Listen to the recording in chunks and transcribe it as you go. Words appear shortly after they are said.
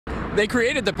They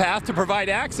created the path to provide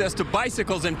access to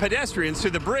bicycles and pedestrians to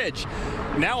the bridge.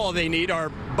 Now all they need are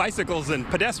bicycles and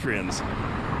pedestrians.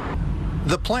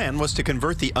 The plan was to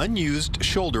convert the unused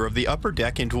shoulder of the upper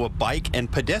deck into a bike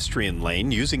and pedestrian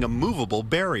lane using a movable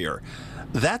barrier.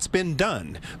 That's been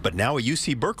done, but now a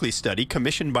UC Berkeley study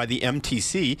commissioned by the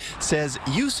MTC says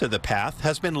use of the path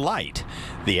has been light.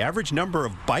 The average number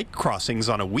of bike crossings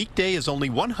on a weekday is only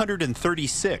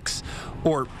 136,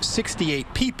 or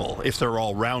 68 people if they're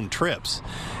all round trips.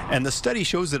 And the study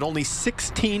shows that only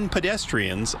 16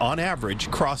 pedestrians on average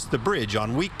cross the bridge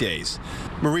on weekdays.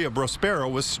 Maria Prospero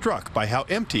was struck by how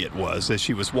empty it was as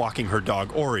she was walking her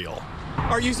dog Oriole.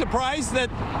 Are you surprised that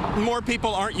more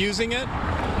people aren't using it?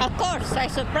 Of course, I'm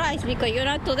surprised because,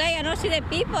 today I don't see the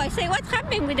people. I say, what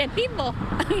happened with the people?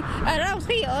 I don't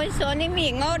see. Oh, it's only me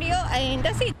and Oreo, and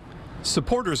that's it.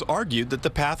 Supporters argued that the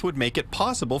path would make it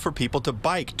possible for people to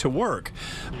bike to work.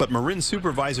 But Marin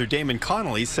Supervisor Damon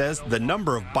Connolly says the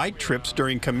number of bike trips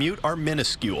during commute are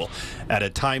minuscule, at a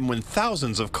time when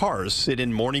thousands of cars sit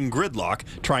in morning gridlock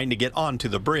trying to get onto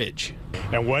the bridge.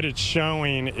 And what it's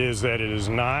showing is that it is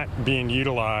not being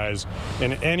utilized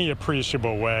in any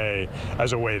appreciable way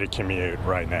as a way to commute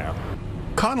right now.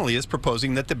 Connolly is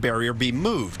proposing that the barrier be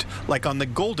moved, like on the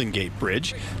Golden Gate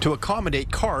Bridge, to accommodate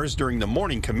cars during the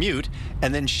morning commute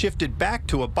and then shifted back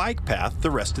to a bike path the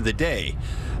rest of the day.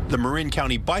 The Marin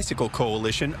County Bicycle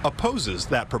Coalition opposes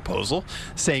that proposal,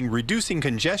 saying reducing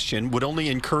congestion would only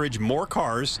encourage more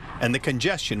cars and the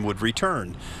congestion would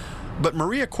return. But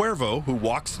Maria Cuervo, who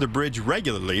walks the bridge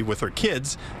regularly with her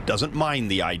kids, doesn't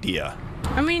mind the idea.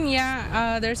 I mean,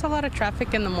 yeah, there's a lot of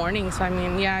traffic in the morning, so I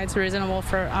mean, yeah, it's reasonable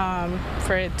for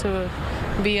it to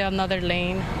be another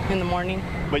lane in the morning.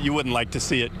 But you wouldn't like to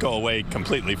see it go away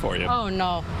completely for you? Oh,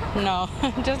 no,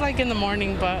 just like in the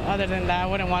morning, but other than that, I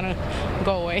wouldn't want to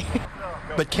go away.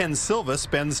 But Ken Silva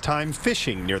spends time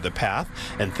fishing near the path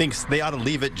and thinks they ought to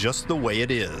leave it just the way it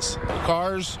is.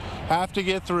 Cars have to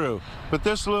get through, but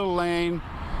this little lane,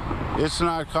 it's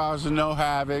not causing no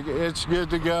havoc. It's good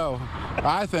to go,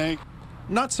 I think.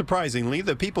 Not surprisingly,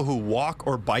 the people who walk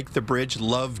or bike the bridge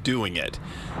love doing it.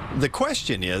 The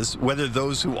question is whether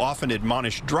those who often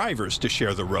admonish drivers to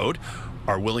share the road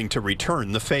are willing to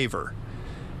return the favor.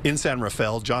 In San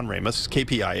Rafael, John Ramos,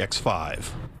 KPIX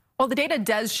 5. Well, the data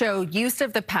does show use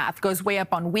of the path goes way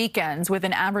up on weekends with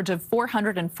an average of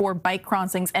 404 bike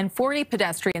crossings and 40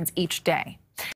 pedestrians each day.